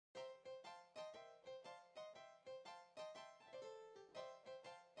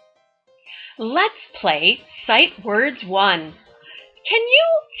Let's play Sight Words 1. Can you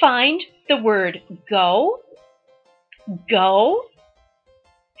find the word go? Go?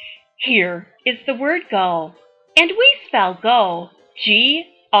 Here is the word go, and we spell go,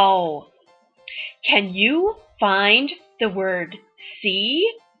 G-O. Can you find the word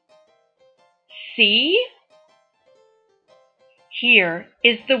see? See? Here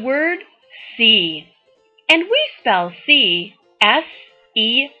is the word see, and we spell see,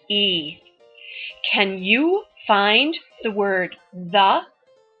 S-E-E. Can you find the word the?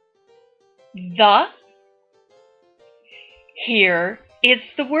 The? Here is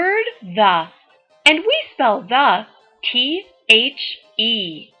the word the, and we spell the,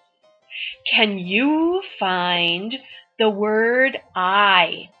 T-H-E. Can you find the word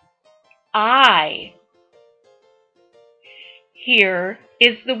I? I. Here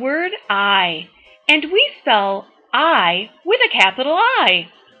is the word I, and we spell I with a capital I.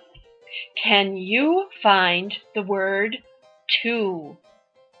 Can you find the word to?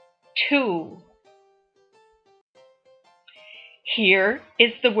 To. Here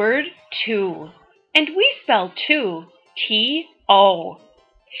is the word to, and we spell to, T-O.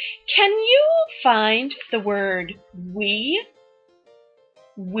 Can you find the word we?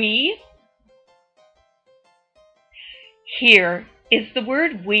 We? Here is the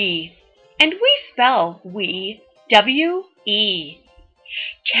word we, and we spell we, W-E.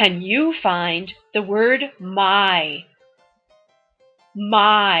 Can you find the word my?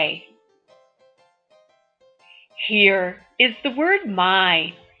 My. Here is the word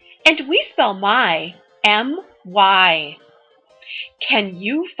my, and we spell my, M-Y. Can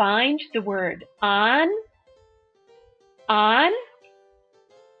you find the word on? On?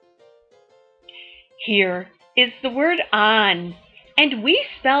 Here is the word on, and we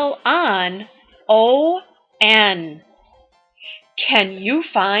spell on, O-N. Can you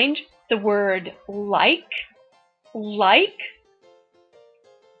find the word like? Like?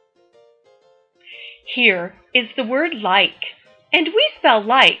 Here is the word like, and we spell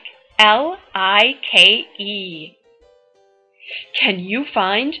like, L-I-K-E. Can you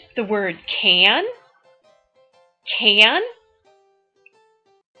find the word can? Can?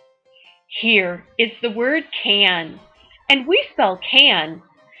 Here is the word can, and we spell can,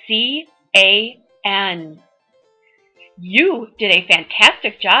 C-A-N. You did a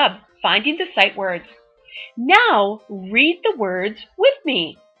fantastic job finding the sight words. Now read the words with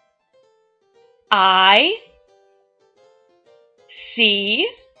me. I see,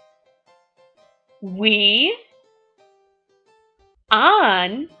 we,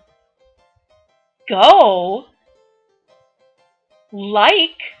 on, go,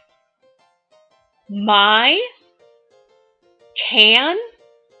 like, my, can,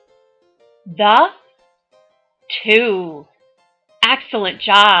 the, to. Excellent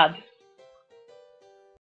job.